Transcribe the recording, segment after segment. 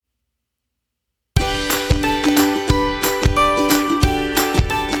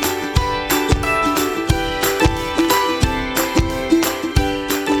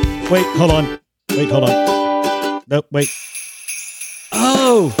Wait, hold on. Nope, wait.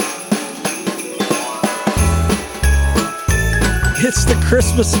 Oh! It's the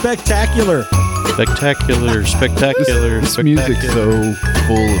Christmas Spectacular. Spectacular. This music's so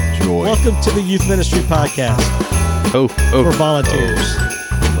full of joy. Welcome to the Youth Ministry Podcast for volunteers.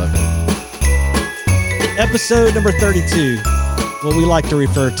 Love it. Episode number 32, what we like to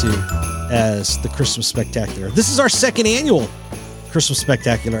refer to as the Christmas Spectacular. This is our second annual Christmas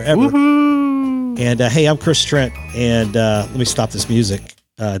Spectacular ever. Woohoo! And hey, I'm Chris Trent, and let me stop this music.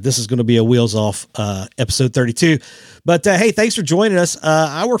 This is going to be a wheels off episode 32. But hey, thanks for joining us.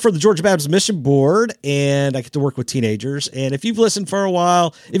 I work for the Georgia Baptist Mission Board, and I get to work with teenagers. And if you've listened for a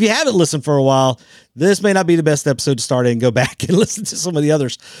while, if you haven't listened for a while, this may not be the best episode to start in. Go back and listen to some of the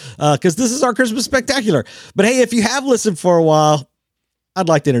others, because this is our Christmas Spectacular. But hey, if you have listened for a while, I'd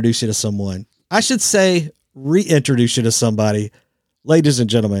like to introduce you to someone. I should say reintroduce you to somebody. Ladies and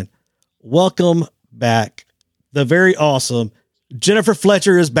gentlemen, welcome back. The very awesome Jennifer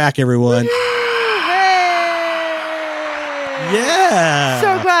Fletcher is back, everyone. Yeah.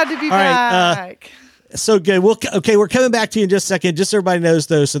 So glad to be back. So good. We're coming back to you in just a second. Just so everybody knows,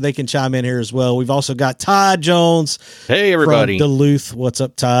 though, so they can chime in here as well. We've also got Todd Jones. Hey, everybody. From Duluth. What's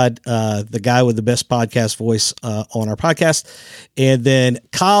up, Todd? The guy with the best podcast voice on our podcast. And then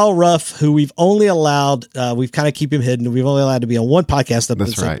Kyle Ruff, who we've only allowed, we've kind of keep him hidden. We've only allowed to be on one podcast up to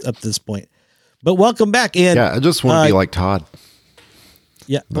this point. But welcome back. And yeah, I just want to be like Todd.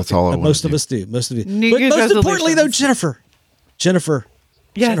 Yeah, that's all I want. Most of us do. Most of you. New But Year's most importantly, though, resolutions. Jennifer.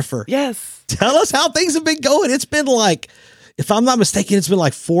 Yes. Tell us how things have been going. It's been like, if I'm not mistaken, it's been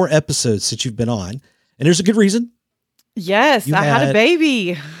like 4 episodes since you've been on, and there's a good reason. Yes, I had a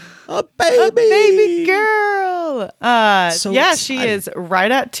baby. A baby girl. So yeah, exciting. she is right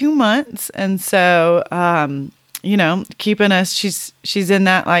at 2 months, and so keeping us. She's in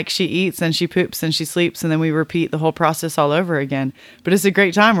that, like, she eats and she poops and she sleeps, and then we repeat the whole process all over again. But it's a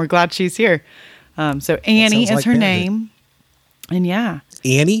great time. We're glad she's here. So Annie is like her parenthood. name, and yeah,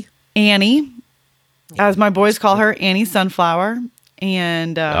 Annie, as my boys call her, Annie Sunflower.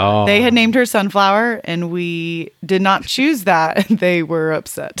 And they had named her Sunflower, and we did not choose that. They were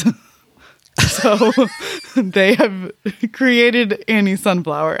upset. So they have created Annie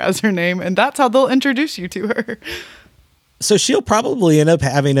Sunflower as her name, and that's how they'll introduce you to her. So she'll probably end up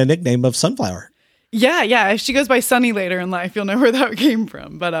having a nickname of Sunflower. Yeah. If she goes by Sunny later in life, you'll know where that came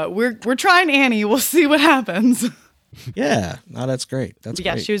from. But we're trying Annie. We'll see what happens. Yeah, no, that's great. That's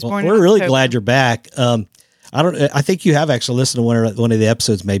Yeah, great. she was born in We're really October. glad you're back. I think you have actually listened to one of the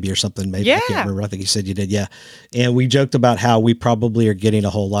episodes, maybe, or something. Maybe I can't Yeah. remember. I think you said you did. Yeah, and we joked about how we probably are getting a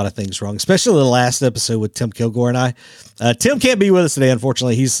whole lot of things wrong, especially the last episode with Tim Kilgore and I. Tim can't be with us today,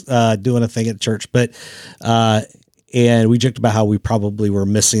 unfortunately. He's doing a thing at church, but and we joked about how we probably were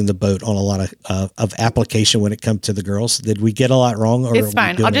missing the boat on a lot of application when it comes to the girls. Did we get a lot wrong? Or are It's we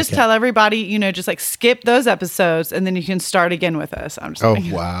fine. doing I'll just okay? tell everybody, just like skip those episodes, and then you can start again with us. I'm just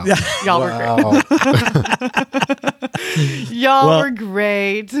kidding. Wow. Y'all were great. Y'all were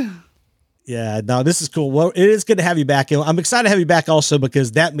great. Yeah, no, this is cool. Well, it is good to have you back. And I'm excited to have you back also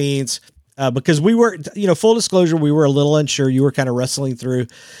because that means, because we were, full disclosure, we were a little unsure. You were kind of wrestling through,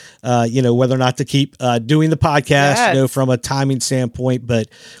 whether or not to keep doing the podcast, Yes. from a timing standpoint. But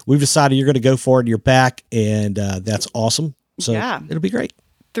we've decided you're going to go for it and you're back. And that's awesome. So Yeah. it'll be great.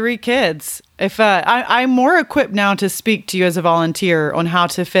 3 kids. If I'm more equipped now to speak to you as a volunteer on how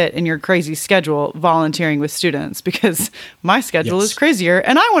to fit in your crazy schedule volunteering with students, because my schedule Yes. is crazier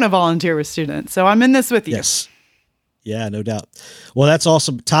and I want to volunteer with students. So I'm in this with you. Yes. Yeah, no doubt. Well, that's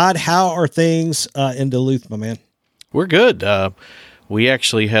awesome. Todd, how are things in Duluth, my man? We're good. We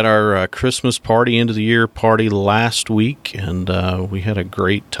actually had our Christmas party, end of the year party last week, and we had a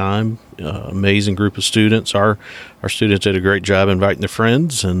great time. Amazing group of students. Our students did a great job inviting their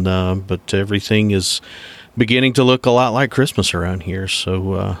friends, and but everything is beginning to look a lot like Christmas around here.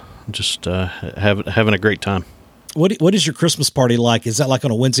 So just having a great time. What is your Christmas party like? Is that like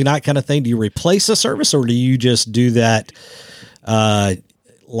on a Wednesday night kind of thing? Do you replace a service, or do you just do that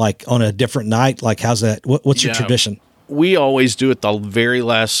like on a different night? Like, how's that? What's your tradition? We always do it the very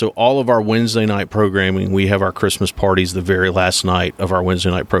last. So all of our Wednesday night programming, we have our Christmas parties the very last night of our Wednesday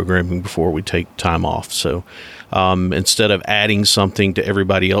night programming before we take time off. So instead of adding something to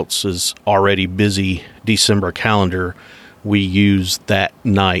everybody else's already busy December calendar, we use that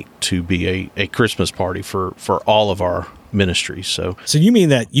night to be a Christmas party for all of our ministries. So you mean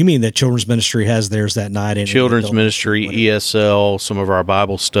that children's ministry has theirs that night? And children's ministry, ESL, some of our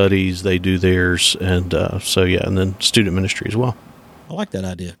Bible studies, they do theirs. And and then student ministry as well. I like that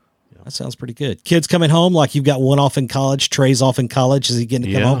idea. That sounds pretty good. Kids coming home, like you've got one off in college. Trey's off in college. Is he getting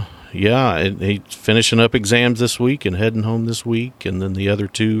to come home? Yeah, and he's finishing up exams this week and heading home this week, and then the other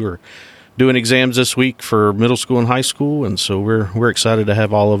two are doing exams this week for middle school and high school, and so we're excited to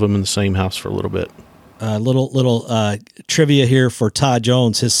have all of them in the same house for a little bit. Little trivia here for Todd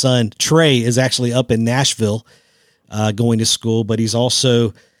Jones. His son Trey is actually up in Nashville, going to school, but he's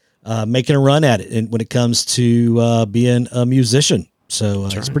also making a run at it. And when it comes to being a musician, so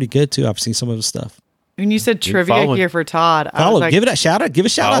it's pretty good too. I've seen some of his stuff. When you said trivia here for Todd, I was like, give it a shout out. Give a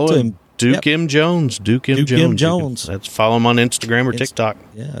shout out to him. Duke M. Jones. Duke M. Jones. That's follow him on Instagram or TikTok.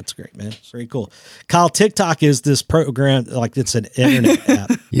 Yeah, that's great, man. Very cool. Kyle, TikTok is this program, like it's an internet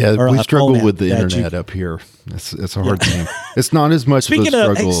app. Yeah, we struggle with the internet up here. It's a hard thing. It's not as much of a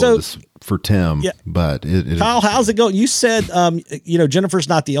struggle as for Tim, but it is. Kyle, how's it going? You said, Jennifer's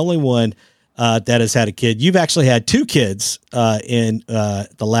not the only one that has had a kid. You've actually had two kids in the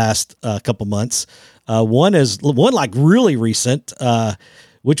last couple months. One like really recent.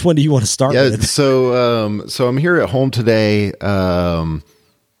 Which one do you want to start with? So I'm here at home today.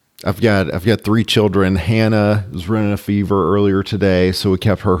 I've got three children. Hannah was running a fever earlier today, so we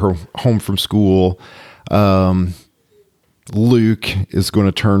kept her home from school. Luke is going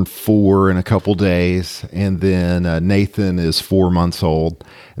to turn 4 in a couple days, and then Nathan is 4 months old.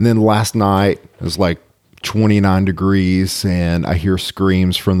 And then last night it was like 29 degrees, and I hear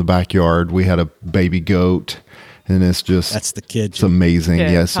screams from the backyard. We had a baby goat. And it's just, that's the kid. It's amazing.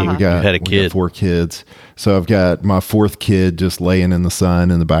 Yeah. Yes. So we got 4 kids. So I've got my 4th kid just laying in the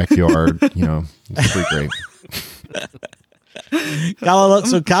sun in the backyard. It's pretty great.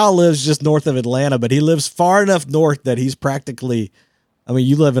 Kyle lives just north of Atlanta, but he lives far enough north that he's practically,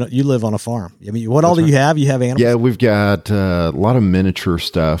 you live on a farm. What all do you have? You have animals? Yeah, we've got a lot of miniature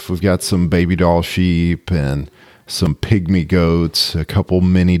stuff. We've got some baby doll sheep and some pygmy goats, a couple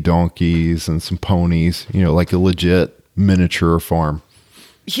mini donkeys, and some ponies, like a legit miniature farm.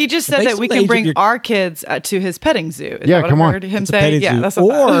 He just said that we can bring our kids to his petting zoo. Is yeah, that what come I on. heard him say? Yeah, that's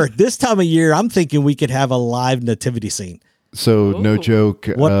or this time of year, I'm thinking we could have a live nativity scene. So no joke.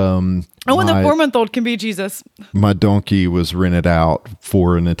 And the 4-month-old can be Jesus. My donkey was rented out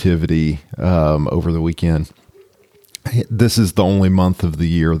for a nativity over the weekend. This is the only month of the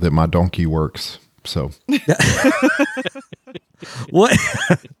year that my donkey works. So what?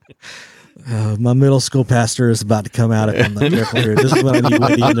 My middle school pastor is about to come out if I'm not careful here. This is when I need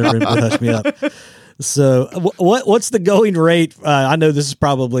Wendy in the room to hush me up. So what's the going rate? I know this is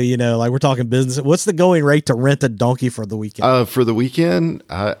probably, like we're talking business. What's the going rate to rent a donkey for the weekend? For the weekend,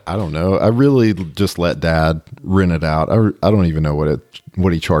 I don't know. I really just let Dad rent it out. I don't even know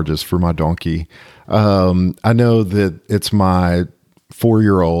what he charges for my donkey. I know that it's my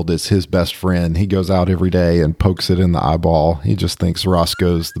 4-year-old. It's his best friend. He goes out every day and pokes it in the eyeball. He just thinks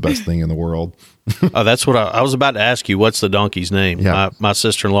Roscoe's the best thing in the world. Oh, that's what I was about to ask you. What's the donkey's name? Yeah. My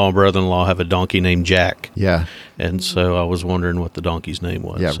sister-in-law and brother-in-law have a donkey named Jack. Yeah. And so I was wondering what the donkey's name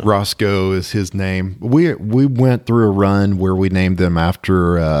was. Yeah, so. Roscoe is his name. We went through a run where we named them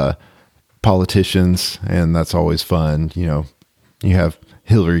after politicians, and that's always fun. You have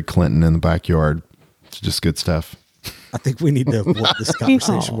Hillary Clinton in the backyard. It's just good stuff. I think we need to avoid this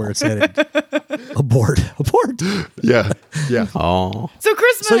conversation where it's headed. Abort. Yeah. Oh. So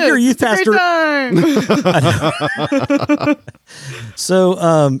Christmas. So you're a youth pastor.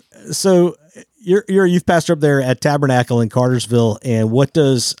 So you're a youth pastor up there at Tabernacle in Cartersville. And what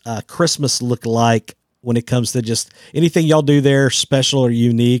does Christmas look like when it comes to just anything y'all do there, special or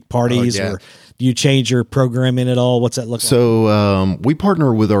unique parties, or do you change your programming at all? What's that look like? So we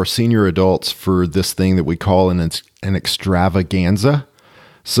partner with our senior adults for this thing that we call an extravaganza.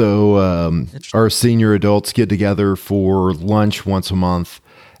 So our senior adults get together for lunch once a month.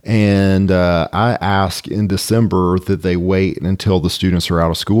 And I ask in December that they wait until the students are out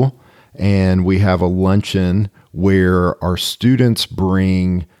of school. And we have a luncheon where our students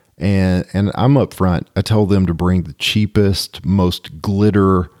bring, and I'm up front, I tell them to bring the cheapest, most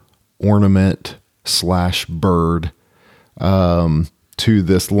glitter ornament / bird to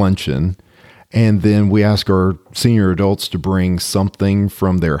this luncheon. And then we ask our senior adults to bring something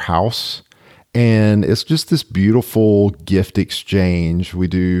from their house. And it's just this beautiful gift exchange. We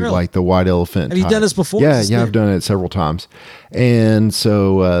do like the white elephant. Have you done this before? Yeah, I've done it several times. And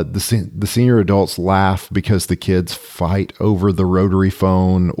so the senior adults laugh because the kids fight over the rotary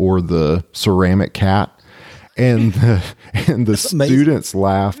phone or the ceramic cat. And the students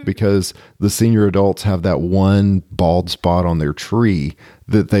laugh because the senior adults have that one bald spot on their tree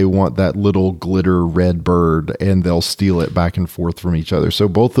that they want that little glitter red bird, and they'll steal it back and forth from each other. So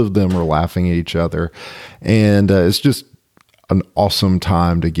both of them are laughing at each other. And it's just an awesome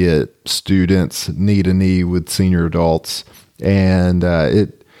time to get students knee to knee with senior adults. And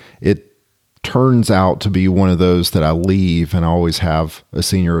it turns out to be one of those that I leave, and I always have a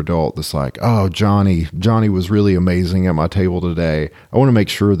senior adult that's like, oh, Johnny was really amazing at my table today. I want to make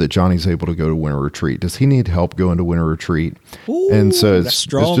sure that Johnny's able to go to winter retreat. Does he need help going to winter retreat? Ooh, and so it's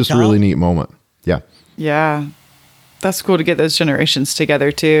just a really neat moment. Yeah. Yeah. That's cool to get those generations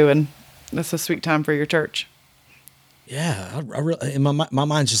together too. And that's a sweet time for your church. Yeah. I really, my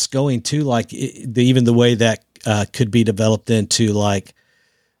mind's just going to like even the way that could be developed into like,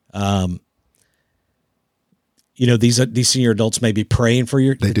 these senior adults may be praying for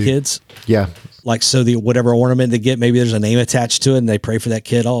the kids. Yeah. Like, so whatever ornament they get, maybe there's a name attached to it and they pray for that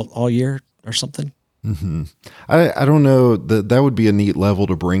kid all year or something. Mm-hmm. I don't know that would be a neat level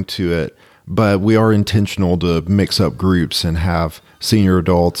to bring to it, but we are intentional to mix up groups and have senior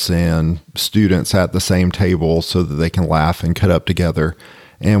adults and students at the same table so that they can laugh and cut up together.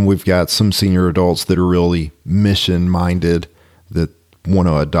 And we've got some senior adults that are really mission minded that want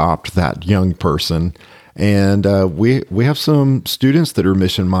to adopt that young person. And we have some students that are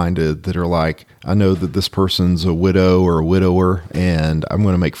mission minded that are like, I know that this person's a widow or a widower, and I'm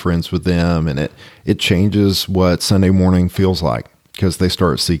going to make friends with them. And it changes what Sunday morning feels like because they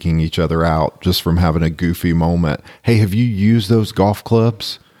start seeking each other out just from having a goofy moment. Hey, have you used those golf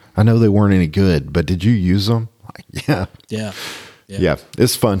clubs? I know they weren't any good, but did you use them? Like, yeah. Yeah.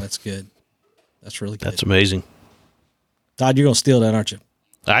 It's fun. That's good. That's really good. That's amazing. Todd, you're going to steal that, aren't you?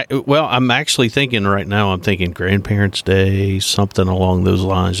 I'm actually thinking right now, I'm thinking Grandparents' Day, something along those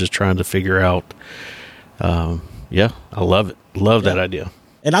lines, just trying to figure out. I love it. Love that idea.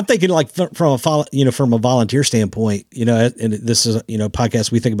 And I'm thinking like from a volunteer standpoint, and this is,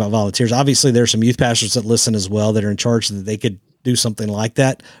 podcast, we think about volunteers. Obviously there's some youth pastors that listen as well that are in charge that they could do something like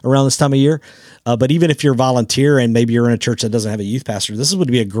that around this time of year. But even if you're a volunteer and maybe you're in a church that doesn't have a youth pastor, this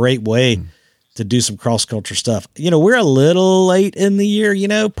would be a great way to do some cross-culture stuff. We're a little late in the year,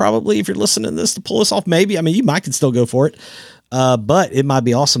 probably if you're listening to this to pull this off, maybe. I mean, you might can still go for it. But it might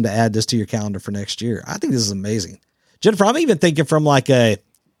be awesome to add this to your calendar for next year. I think this is amazing. Jennifer, I'm even thinking from like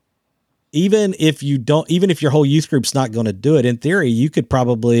even if your whole youth group's not going to do it, in theory, you could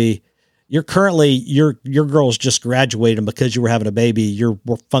probably, your girl's just graduated, because you were having a baby, you're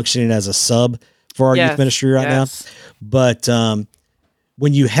functioning as a sub for our youth ministry right now. But,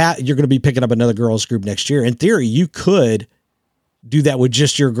 when you're going to be picking up another girls group next year, in theory, you could do that with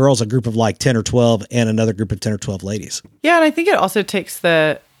just your girls, a group of like 10 or 12 and another group of 10 or 12 ladies. Yeah. And I think it also takes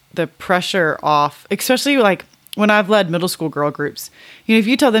the pressure off, especially like when I've led middle school girl groups. If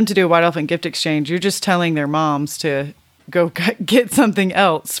you tell them to do a White Elephant gift exchange, you're just telling their moms to go get something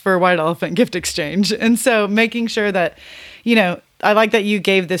else for a White Elephant gift exchange. And so making sure that, I like that you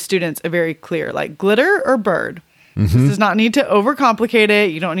gave the students a very clear, like glitter or bird. This does not need to overcomplicate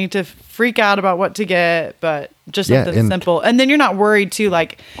it. You don't need to freak out about what to get, but just something simple. And then you're not worried too,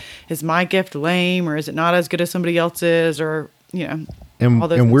 like, is my gift lame or is it not as good as somebody else's, or, all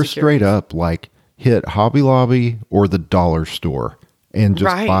those and we're straight up like hit Hobby Lobby or the dollar store and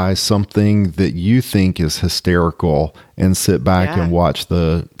just buy something that you think is hysterical and sit back and watch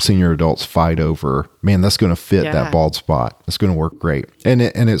the senior adults fight over, man, that's going to fit that bald spot. It's going to work great. And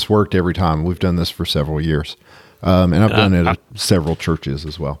it's worked every time. We've done this for several years. And I've done it at several churches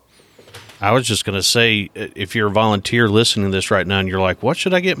as well. I was just going to say, if you're a volunteer listening to this right now and you're like, what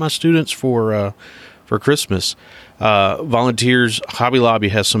should I get my students for Christmas? Volunteers, Hobby Lobby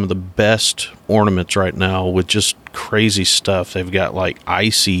has some of the best ornaments right now with just crazy stuff. They've got like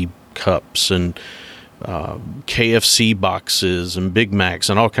icy cups and KFC boxes and Big Macs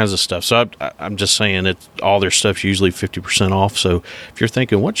and all kinds of stuff. So I'm just saying, all their stuff's usually 50% off. So if you're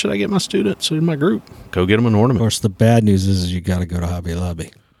thinking, what should I get my students in my group? Go get them an ornament. Of course, the bad news is you got to go to Hobby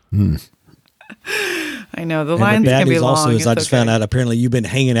Lobby. I know the lines can be long. Also, is I just found out apparently you've been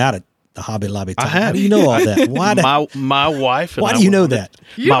hanging out at the Hobby Lobby. I have. How do you know all that? Why? My wife. And why do you know that?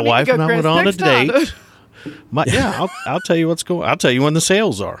 My wife and I went on a date. I'll tell you what's going. I'll tell you when the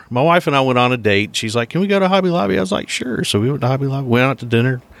sales are. My wife and I went on a date. She's like, "Can we go to Hobby Lobby?" I was like, "Sure." So we went to Hobby Lobby. Went out to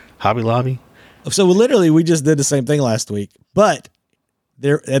dinner. Hobby Lobby. So literally, we just did the same thing last week. But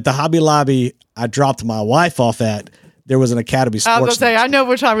there at the Hobby Lobby, I dropped my wife off at. There was an Academy Sports. I was going to say, I know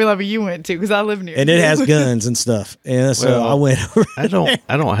which Hobby Lobby you went to because I live near. And it has guns and stuff. And so I went over. I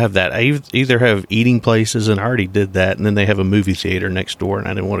don't have that. I either have eating places, and I already did that, and then they have a movie theater next door, and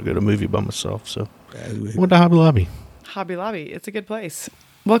I didn't want to go to a movie by myself, so I went to Hobby Lobby. Hobby Lobby, it's a good place.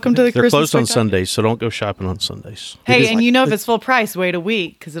 Welcome to the They're Christmas closed on Sundays, so don't go shopping on Sundays. Hey, and if it's full price, wait a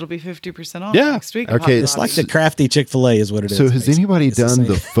week because it'll be 50% off next week. Okay, it's like the crafty Chick-fil-A is what it is. So has anybody done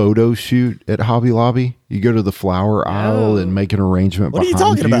the photo shoot at Hobby Lobby? You go to the flower aisle and make an arrangement behind you. What are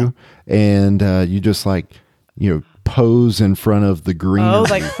you talking about? And you just pose in front of the green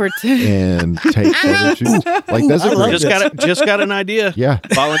like pretend and take photo shoots. Like that's just got an idea. Yeah.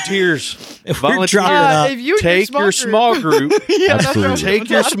 Volunteers. Volunteers. If you and Take your small group. Yeah, that's Absolutely. what I'm Take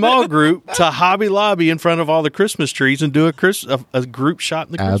your small group to Hobby Lobby in front of all the Christmas trees and do a group shot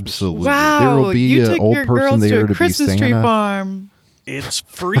in the Christmas. Absolutely. Wow, There will be you an took old your person girls there to to a Christmas be tree Santa. farm. It's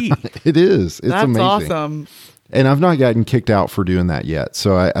free. It is. It's That's amazing. awesome. And I've not gotten kicked out for doing that yet.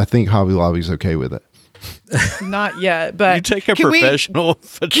 So I think Hobby Lobby's okay with it. Not yet, but You take a can professional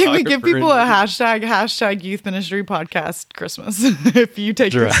photographer. Can we give people in a there. hashtag Youth Ministry Podcast Christmas if you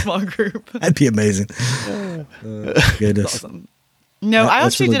take your Right. small group? That'd be amazing. Goodness. Awesome. No, I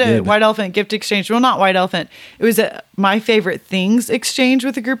That's actually really did a good. White Elephant gift exchange. Well, not White Elephant. It was a My Favorite Things exchange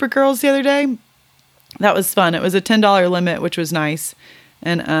with a group of girls the other day. That was fun. It was a $10 limit, which was nice.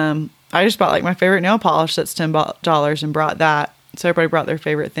 And I just bought like my favorite nail polish that's $10 and brought that. So everybody brought their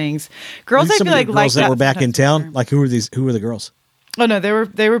favorite things. Girls, I Some feel of the like girls that were back in sometimes town. more. Like who were these? Who were the girls? Oh no, they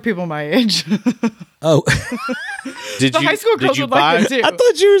were people my age. Oh, Did The you, high school did girls you would buy? like them too. I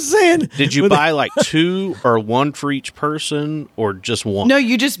thought you were saying. Did you buy like two or one for each person or just one? No,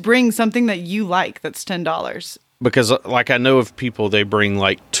 you just bring something that you like that's $10. Because like I know of people, they bring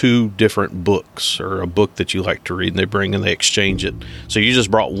like two different books or a book that you like to read and they bring and they exchange it. So you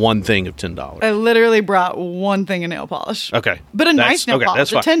just brought one thing of $10. I literally brought one thing of nail polish. Okay. But a nice nail okay, polish,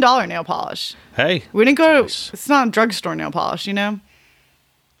 that's a fine. $10 nail polish. Hey. We didn't go Nice. to, it's not a drugstore nail polish, you know?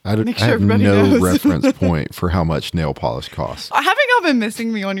 I Make sure have everybody no knows. reference point for how much nail polish costs. Having all been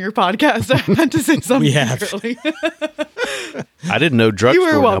missing me on your podcast, I had to say something. We have. Early. I didn't know You were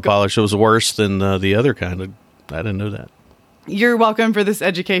drugstore nail welcome. polish was worse than the other kind of. I didn't know that. You're welcome for this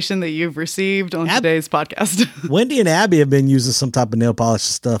education that you've received on today's podcast. Wendy and Abby have been using some type of nail polish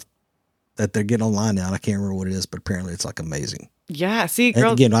stuff that they're getting online now. And I can't remember what it is, but apparently it's like amazing. Yeah, see, And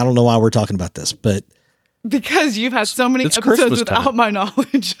girl, again, I don't know why we're talking about this, but because you've had so many It's episodes Christmas without time. my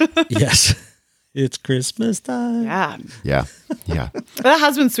knowledge. yes, it's Christmas time. Yeah. Yeah. Yeah. That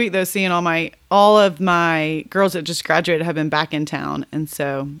has been sweet though, seeing all of my girls that just graduated have been back in town, and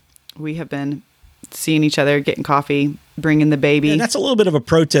so we have been seeing each other, getting coffee, bringing the baby. And that's a little bit of a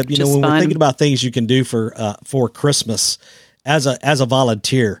pro tip. You know, Just when we're fun. thinking about things you can do for Christmas as a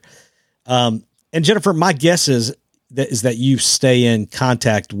volunteer. And Jennifer, my guess is that you stay in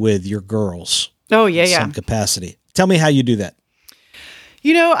contact with your girls. Oh yeah, in yeah. some capacity. Tell me how you do that.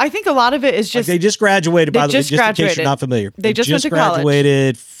 You know, I think a lot of it is Like just they just graduated, by the way, just just in case graduated. you're not familiar. They just went to college.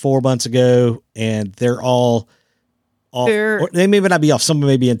 graduated 4 months ago, and they're all off. They're- Or they may not be off. Some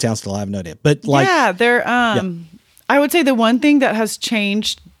may be in town still. I have no idea. But like, yeah, they're I would say the one thing that has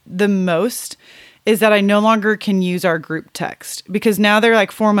changed the most is that I no longer can use our group text because now they're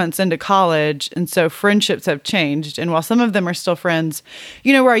like 4 months into college. And so friendships have changed. And while some of them are still friends,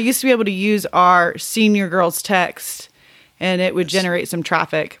 you know, where I used to be able to use our senior girls text and it would generate some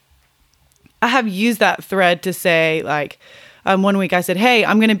traffic, I have used that thread to say like, 1 week I said, hey,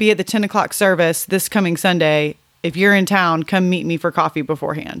 I'm going to be at the 10 o'clock service this coming Sunday. If you're in town, come meet me for coffee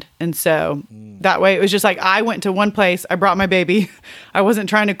beforehand. And so that way it was just like I went to one place, I brought my baby. I wasn't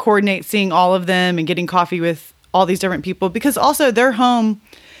trying to coordinate seeing all of them and getting coffee with all these different people because also they're home,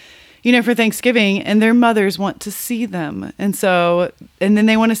 you know, for Thanksgiving and their mothers want to see them. And so, and then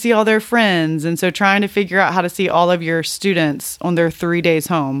they want to see all their friends. And so trying to figure out how to see all of your students on their 3 days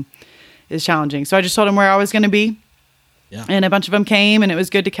home is challenging. So I just told them where I was going to be. Yeah. And a bunch of them came and it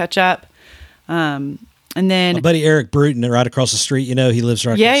was good to catch up. And then my buddy Eric Bruton, right across the street, you know, he lives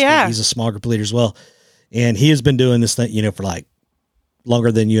right across the street. Yeah. He's a small group leader as well. And he has been doing this thing, you know, for like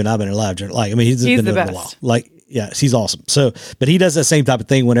longer than you and I've been alive. Like, I mean, he's been the doing it a best. while. Like, yeah, he's awesome. So, but he does that same type of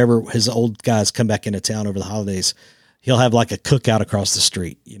thing whenever his old guys come back into town over the holidays. He'll have like a cookout across the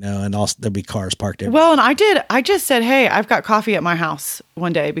street, you know, and also there'll be cars parked everywhere. Well, and I just said, hey, I've got coffee at my house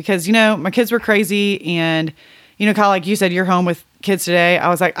one day because, you know, my kids were crazy. And, you know, Kyle, like you said, you're home with kids today. I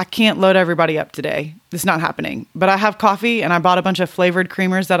was like, I can't load everybody up today. It's not happening. But I have coffee and I bought a bunch of flavored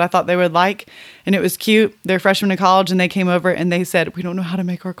creamers that I thought they would like. And it was cute. They're freshmen in college and they came over and they said, we don't know how to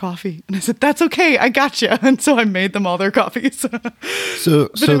make our coffee. And I said, that's okay. I got you. And so I made them all their coffees. So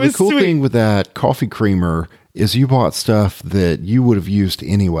it the was cool sweet. thing with that coffee creamer is you bought stuff that you would have used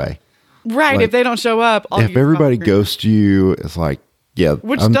anyway. Right. Like, if they don't show up, I'll if use everybody coffee creamer. ghosts you, it's like, yeah,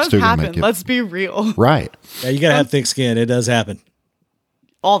 Which I'm does still gonna happen. make it. Let's be real. Right. Yeah, you got to have thick skin. It does happen.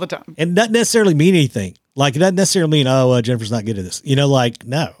 All the time. And doesn't necessarily mean anything. Like, it doesn't necessarily mean, oh, Jennifer's not good at this. You know, like,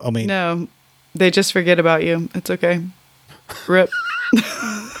 no. I mean, No, they just forget about you. It's okay. Rip.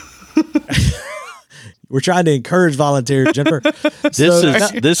 We're trying to encourage volunteers, Jennifer.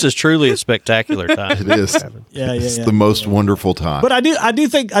 This is truly a spectacular time. It is. It's the most wonderful time. But I do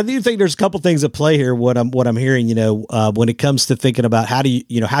think there's a couple things at play here. What I'm hearing, when it comes to thinking about how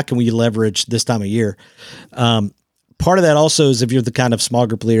can we leverage this time of year. Part of that also is if you're the kind of small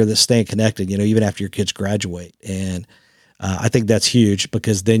group leader that's staying connected, even after your kids graduate. And I think that's huge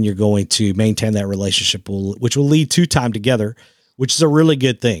because then you're going to maintain that relationship, which will lead to time together, which is a really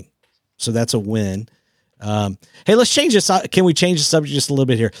good thing. So that's a win. Hey, let's change this. Can we change the subject just a little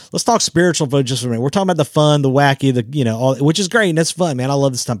bit here? Let's talk spiritual for just a minute. We're talking about the fun, the wacky, all, which is great. And that's fun, man. I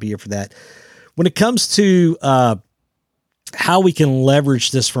love this time of year for that. When it comes to how we can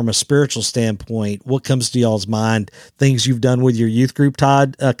leverage this from a spiritual standpoint, what comes to y'all's mind? Things you've done with your youth group,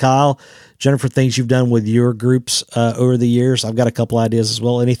 Todd, Kyle, Jennifer, things you've done with your groups over the years. I've got a couple ideas as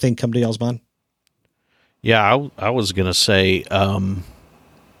well. Anything come to y'all's mind? Yeah, I was going to say,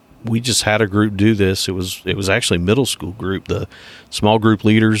 we just had a group do this. It was actually middle school group. The small group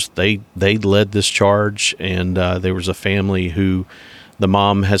leaders, they led this charge, and there was a family who the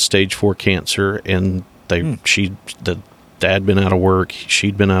mom has stage 4 cancer, and the dad been out of work,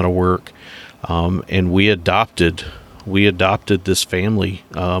 she'd been out of work, and we adopted this family.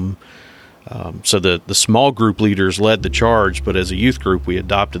 So the small group leaders led the charge, but as a youth group, we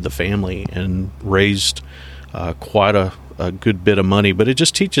adopted the family and raised quite a good bit of money. But it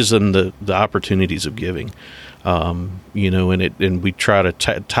just teaches them the opportunities of giving, and we try to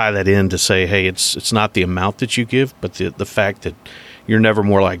tie that in to say, hey, it's not the amount that you give, but the fact that you're never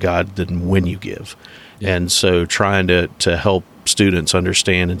more like God than when you give. Yeah. And so trying to help students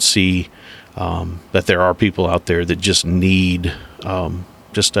understand and see that there are people out there that just need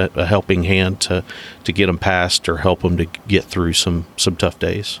just a helping hand to get them past or help them to get through some tough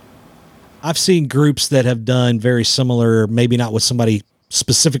days. I've seen groups that have done very similar, maybe not with somebody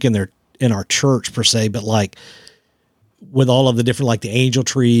specific in our church per se, but like with all of the different, like the angel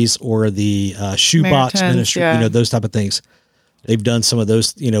trees or the shoebox ministry, those type of things. They've done some of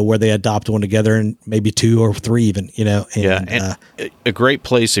those, where they adopt one together and maybe 2 or 3 even, And a great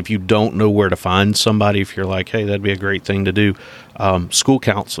place if you don't know where to find somebody, if you're like, hey, that'd be a great thing to do. School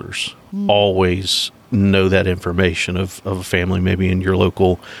counselors always know that information of a family, maybe in your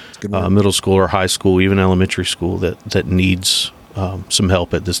local middle school or high school, even elementary school that needs some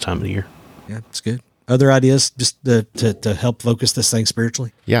help at this time of the year. Yeah, that's good. Other ideas just to help focus this thing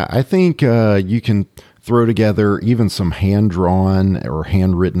spiritually? Yeah, I think you can throw together even some hand-drawn or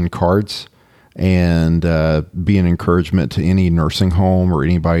handwritten cards and be an encouragement to any nursing home or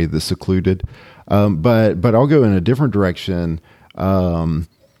anybody that's secluded. But I'll go in a different direction.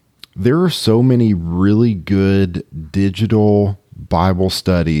 There are so many really good digital Bible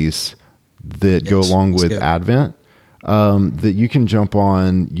studies that go along with Advent that you can jump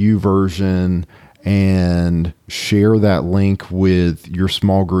on YouVersion and share that link with your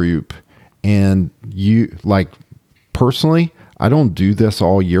small group. And you, like, personally, I don't do this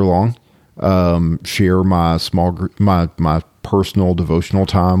all year long. Share my small group, my personal devotional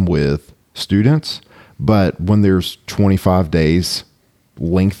time with students. But when there's 25 days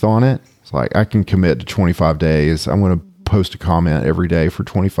length on it, it's like I can commit to 25 days. I'm going to post a comment every day for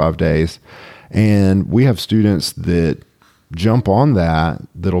 25 days. And we have students that jump on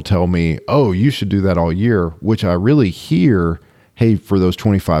that'll tell me, oh, you should do that all year, which I really hear, hey, for those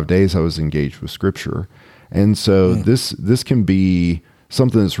 25 days, I was engaged with Scripture. And so this can be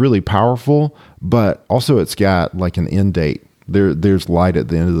something that's really powerful, but also it's got like an end date. There's light at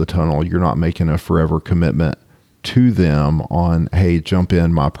the end of the tunnel. You're not making a forever commitment to them on, hey, jump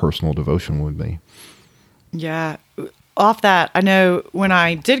in my personal devotion with me. Yeah. Off that, I know when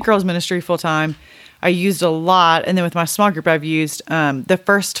I did girls ministry full time, I used a lot. And then with my small group, I've used the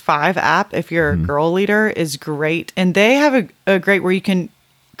First 5 app. If you're a girl leader, is great. And they have a great where you can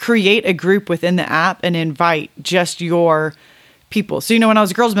create a group within the app and invite just your people. So, when I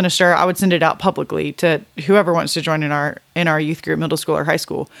was a girls minister, I would send it out publicly to whoever wants to join in our youth group, middle school or high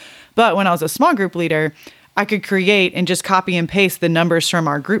school. But when I was a small group leader, I could create and just copy and paste the numbers from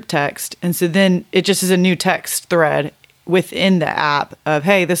our group text. And so then it just is a new text thread within the app of,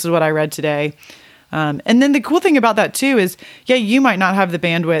 hey, this is what I read today. And then the cool thing about that too is, you might not have the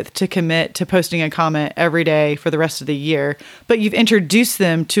bandwidth to commit to posting a comment every day for the rest of the year, but you've introduced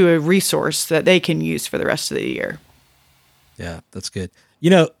them to a resource that they can use for the rest of the year. Yeah, that's good.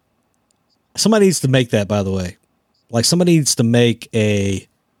 Somebody needs to make that, by the way. Like somebody needs to make a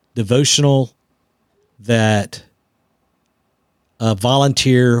devotional that a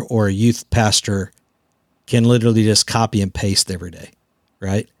volunteer or a youth pastor can literally just copy and paste every day,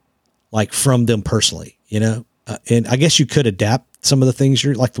 right? Like from them personally, and I guess you could adapt some of the things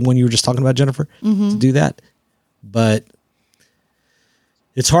you're like the one you were just talking about, Jennifer, to do that. But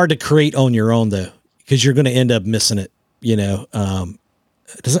it's hard to create on your own though, because you're going to end up missing it, are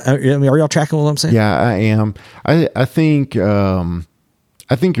y'all tracking what I'm saying? Yeah, I am. I think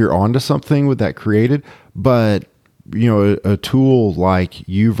you're onto something with that created, but a tool like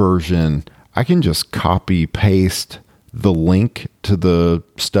YouVersion, I can just copy paste the link to the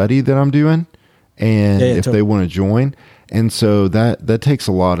study that I'm doing, and if they want to join, and so that takes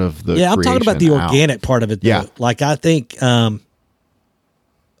a lot of the I'm talking about the organic part of it though. Yeah. Like I think I've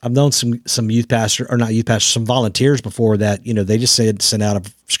known some youth pastor or not youth pastors, some volunteers before that, they just send out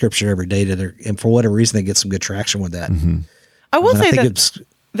a scripture every day to their, and for whatever reason they get some good traction with that. Mm-hmm. I will say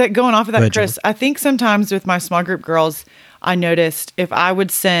that going off of that, Chris, I think sometimes with my small group girls, I noticed if I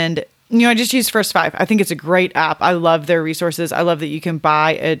would send, I just use First 5. I think it's a great app. I love their resources. I love that you can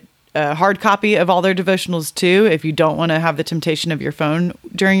buy a hard copy of all their devotionals too, if you don't want to have the temptation of your phone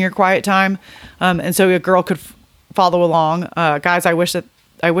during your quiet time. And so a girl could follow along. Guys, I wish that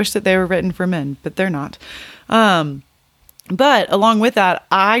they were written for men, but they're not. But along with that,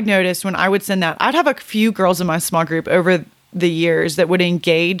 I noticed when I would send that, I'd have a few girls in my small group over the years that would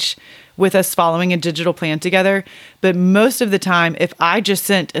engage with us following a digital plan together. But most of the time, if I just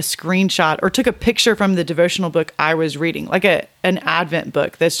sent a screenshot or took a picture from the devotional book I was reading, like an Advent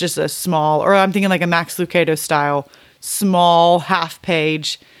book that's just a small, or I'm thinking like a Max Lucado style, small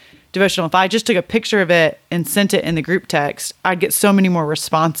half-page devotional. If I just took a picture of it and sent it in the group text, I'd get so many more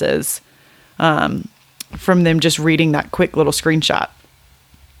responses from them just reading that quick little screenshot.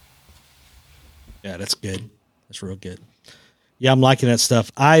 Yeah, that's good. That's real good. Yeah, I'm liking that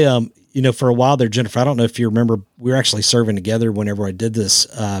stuff. I, for a while there, Jennifer, I don't know if you remember, we were actually serving together whenever I did this.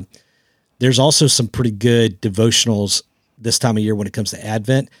 There's also some pretty good devotionals this time of year when it comes to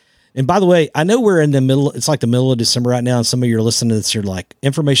Advent. And by the way, I know we're in the middle, it's like the middle of December right now, and some of you are listening to this, you're like,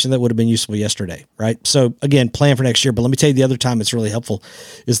 information that would have been useful yesterday, right? So again, plan for next year, but let me tell you the other time it's really helpful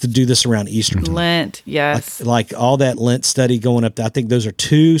is to do this around Easter time. Lent, yes. Like all that Lent study going up. I think those are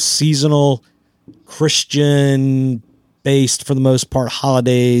two seasonal Christian based, for the most part,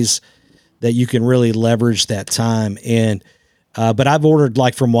 holidays that you can really leverage that time. And, but I've ordered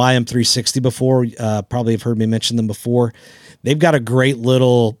like from YM360 before, probably have heard me mention them before. They've got a great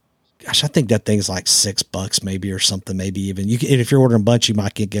little, gosh, I think that thing's like $6 maybe, or something, maybe even and if you're ordering a bunch, you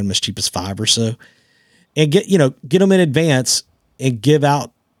might get them as cheap as $5 or so, and get them in advance and give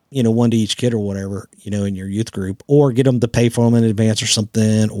out, one to each kid or whatever, in your youth group, or get them to pay for them in advance or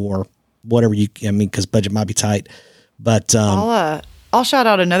something, or whatever because budget might be tight. But I'll shout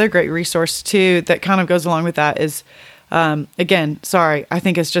out another great resource too that kind of goes along with that is, again, sorry, I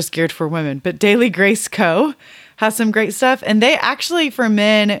think it's just geared for women, but Daily Grace Co. has some great stuff. And they actually, for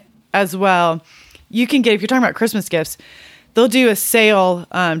men as well, you can get, if you're talking about Christmas gifts, they'll do a sale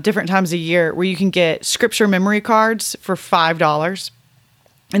different times a year where you can get scripture memory cards for $5.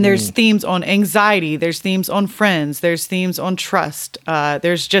 And there's themes on anxiety. There's themes on friends. There's themes on trust.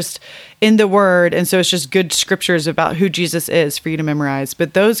 There's just in the word. And so it's just good scriptures about who Jesus is for you to memorize.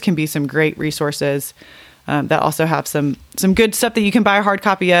 But those can be some great resources that also have some good stuff that you can buy a hard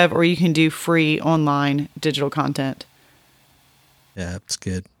copy of, or you can do free online digital content. Yeah, it's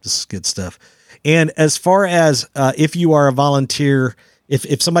good. This is good stuff. And as far as if you are a volunteer,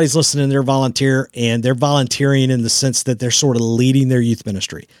 if somebody's listening, they're a volunteer, and they're volunteering in the sense that they're sort of leading their youth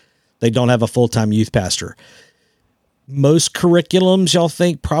ministry. They don't have a full-time youth pastor. Most curriculums, y'all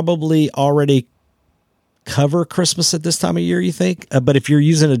think, probably already cover Christmas at this time of year, you think? But if you're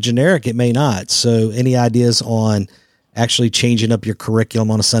using a generic, it may not. So any ideas on actually changing up your curriculum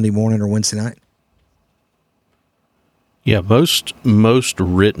on a Sunday morning or Wednesday night? Yeah, most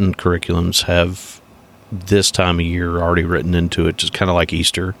written curriculums have this time of year already written into it, just kind of like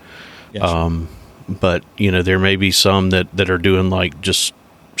Easter. Yes. But, there may be some that are doing like just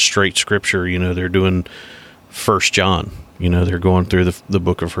straight scripture. They're doing 1 John. They're going through the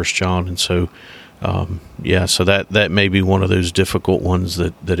book of 1 John. And so, so that may be one of those difficult ones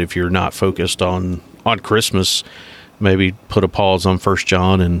that if you're not focused on Christmas, maybe put a pause on 1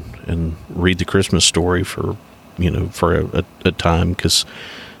 John and read the Christmas story for a time, because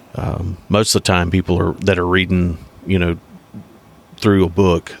most of the time people that are reading, through a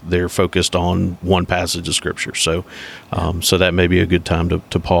book, they're focused on one passage of scripture. So, so that may be a good time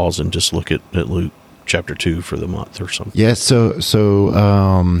to pause and just look at Luke chapter 2 for the month or something. Yeah. So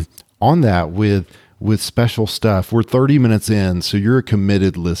on that with special stuff, we're 30 minutes in, so you're a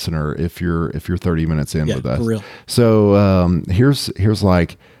committed listener if you're 30 minutes in with us. For real. So here's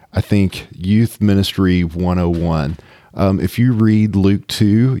like, I think, Youth Ministry 101. If you read Luke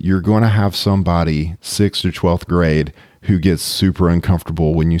 2, you're going to have somebody 6th to 12th grade who gets super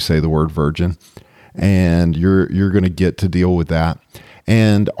uncomfortable when you say the word virgin, and you're going to get to deal with that.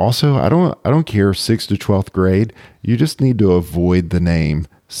 And also, I don't care 6th to 12th grade. You just need to avoid the name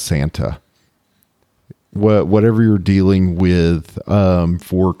Santa. Whatever you're dealing with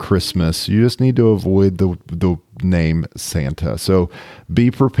for Christmas, you just need to avoid the name Santa. So be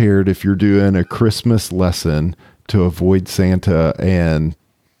prepared if you're doing a Christmas lesson to avoid Santa, and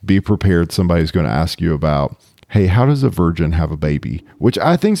be prepared somebody's going to ask you about, hey, how does a virgin have a baby? Which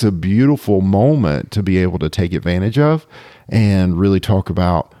I think is a beautiful moment to be able to take advantage of and really talk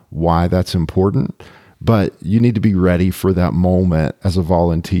about why that's important. But you need to be ready for that moment as a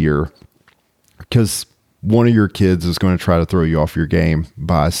volunteer, because one of your kids is going to try to throw you off your game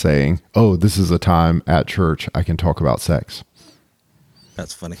by saying, oh, this is a time at church I can talk about sex.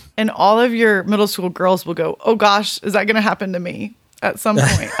 That's funny. And all of your middle school girls will go, oh gosh, is that going to happen to me at some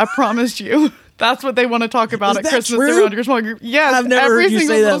point? I promised you. That's what they want to talk about at Christmas around your small group. Yes, I've never every heard you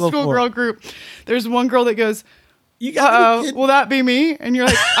single say that middle school before. Girl group. There's one girl that goes, You will that be me? And you're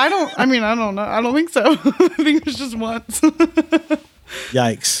like, I don't know. I don't think so. I think it's just once.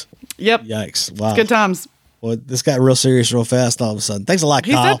 Yikes. Yep. Yikes. Wow. Good times. Well, this got real serious real fast all of a sudden. Thanks a lot,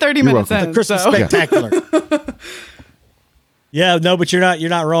 He Kyle. said 30 You're minutes welcome. in. The Christmas so. Spectacular. Yeah, no, but you're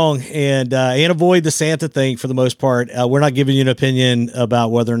not wrong, and avoid the Santa thing for the most part. We're not giving you an opinion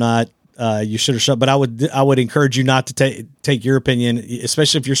about whether or not you should or should, but I would encourage you not to take your opinion,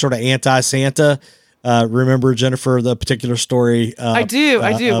 especially if you're sort of anti-Santa. Remember, Jennifer, the particular story. I do.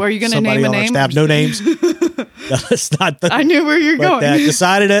 Were you going to name a name? Staff, no names. That's not the. I knew where you're going.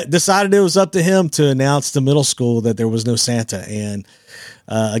 Decided it was up to him to announce to middle school that there was no Santa, and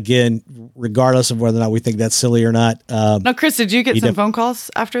again, regardless of whether or not we think that's silly or not. Now, Chris, did you get some phone calls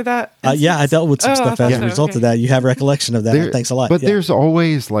after that? Yeah, I dealt with some stuff as a result of that. You have recollection of that. Thanks a lot. But there's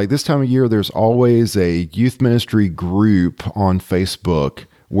always, like this time of year, there's always a youth ministry group on Facebook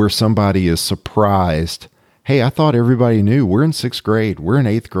where somebody is surprised. Hey, I thought everybody knew. We're in 6th grade. We're in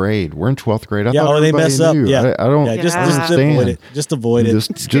 8th grade. We're in 12th grade. I thought they everybody mess up. knew. Yeah, I don't just understand. avoid it. Just avoid it.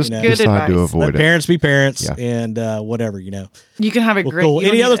 Just good decide to advice. avoid Let it. parents be parents, and whatever, You can have a great. Cool.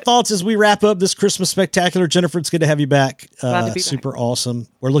 Any other thoughts as we wrap up this Christmas Spectacular? Jennifer, it's good to have you back. Glad to be super awesome.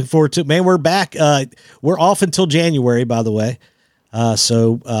 We're looking forward to it. Man, we're back. We're off until January, by the way.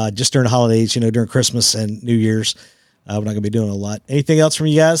 So just during the holidays, during Christmas and New Year's, we're not going to be doing a lot. Anything else from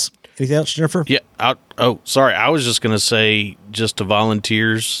you guys? Anything else, Jennifer? Yeah. Sorry. I was just going to say, just to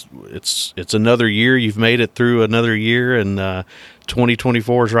volunteers, it's another year. You've made it through another year, and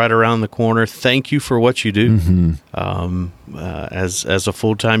 2024 is right around the corner. Thank you for what you do. Mm-hmm. As a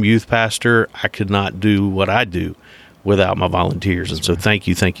full-time youth pastor, I could not do what I do without my volunteers. And so thank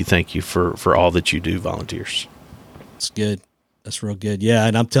you for all that you do, volunteers. That's good. That's real good. Yeah.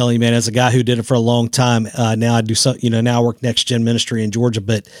 And I'm telling you, man, as a guy who did it for a long time, now I do some, now I work Next Gen Ministry in Georgia,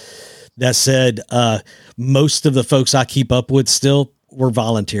 but that said, most of the folks I keep up with still were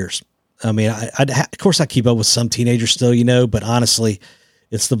volunteers. I mean, of course I keep up with some teenagers still, but honestly,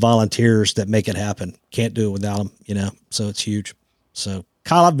 it's the volunteers that make it happen. Can't do it without them, so it's huge. So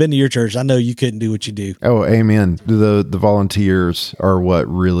Kyle, I've been to your church. I know you couldn't do what you do. Oh, amen. The volunteers are what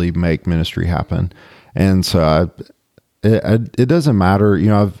really make ministry happen. And so it doesn't matter.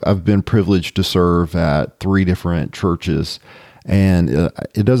 I've been privileged to serve at 3 different churches, and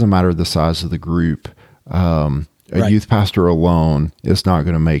it doesn't matter the size of the group. A youth pastor alone is not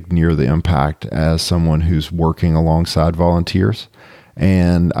going to make near the impact as someone who's working alongside volunteers.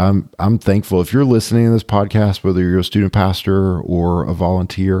 And I'm thankful if you're listening to this podcast, whether you're a student pastor or a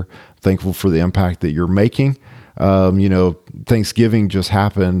volunteer, thankful for the impact that you're making. Thanksgiving just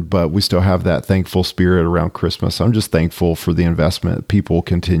happened, but we still have that thankful spirit around Christmas. I'm just thankful for the investment people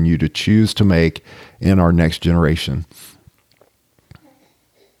continue to choose to make in our next generation.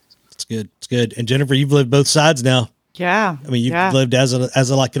 It's good. It's good. And Jennifer, you've lived both sides now. Yeah. I mean, you've lived as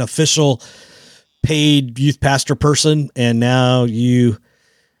a like an official paid youth pastor person, and now you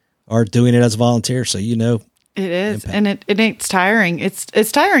are doing it as a volunteer. So, it is. And it's tiring.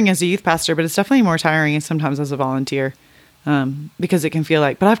 It's tiring as a youth pastor, but it's definitely more tiring sometimes as a volunteer. Because it can feel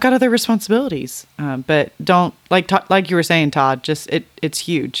like, but I've got other responsibilities. But don't like you were saying, Todd, just it's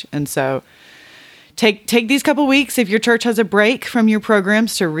huge. And so take these couple weeks. If your church has a break from your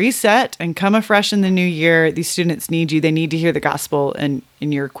programs, to reset and come afresh in the new year. These students need you. They need to hear the gospel, and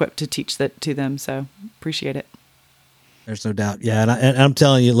you're equipped to teach that to them. So appreciate it. There's no doubt. Yeah. And I'm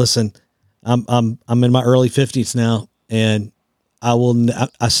telling you, listen, I'm in my early 50s now, and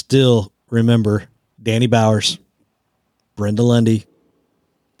I still remember Danny Bowers, Brenda Lundy,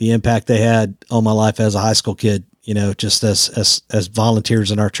 the impact they had on my life as a high school kid. just as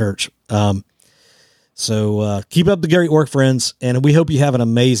volunteers in our church. So keep up the great work, friends. And we hope you have an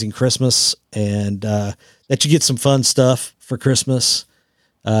amazing Christmas and that you get some fun stuff for Christmas.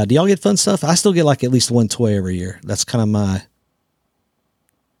 Do y'all get fun stuff? I still get like at least one toy every year. That's kind of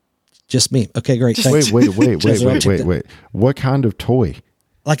just me. Okay, great. Thanks. Wait. What kind of toy?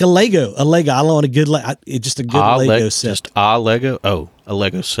 Like a Lego. I want a good, just a good Lego set. Just a Lego? Oh, a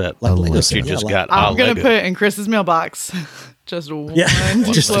Lego set. Like a Lego set. You just got I'm going to put it in Chris's mailbox. Just one. Yeah,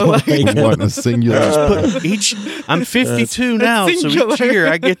 just one singular. I'm 52 now, so each year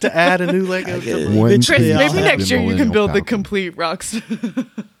I get to add a new Lego. Chris, maybe next year you can build the complete rocks.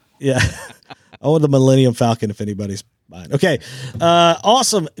 Yeah. I want the Millennium Falcon if anybody's buying. Okay.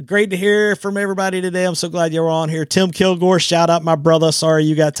 Awesome. Great to hear from everybody today. I'm so glad you were on here. Tim Kilgore, shout out my brother. Sorry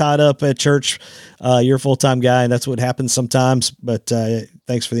you got tied up at church. You're a full-time guy, and that's what happens sometimes. But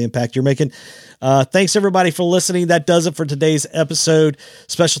thanks for the impact you're making. Thanks, everybody, for listening. That does it for today's episode.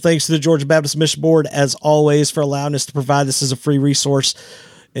 Special thanks to the Georgia Baptist Mission Board, as always, for allowing us to provide this as a free resource.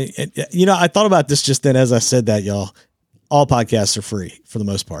 I thought about this just then as I said that, y'all. All podcasts are free for the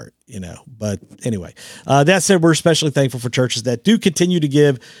most part, but anyway, that said, we're especially thankful for churches that do continue to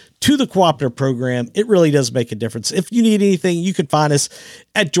give to the cooperative program. It really does make a difference. If you need anything, you can find us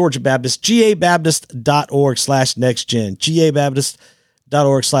at Georgia Baptist, gabaptist.org/nextgen,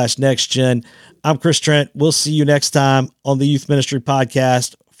 gabaptist.org/nextgen. I'm Chris Trent. We'll see you next time on the Youth Ministry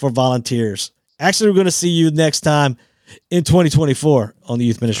Podcast for Volunteers. Actually, we're going to see you next time in 2024 on the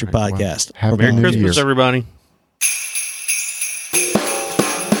Youth Ministry Podcast. Well, Merry Christmas, everybody.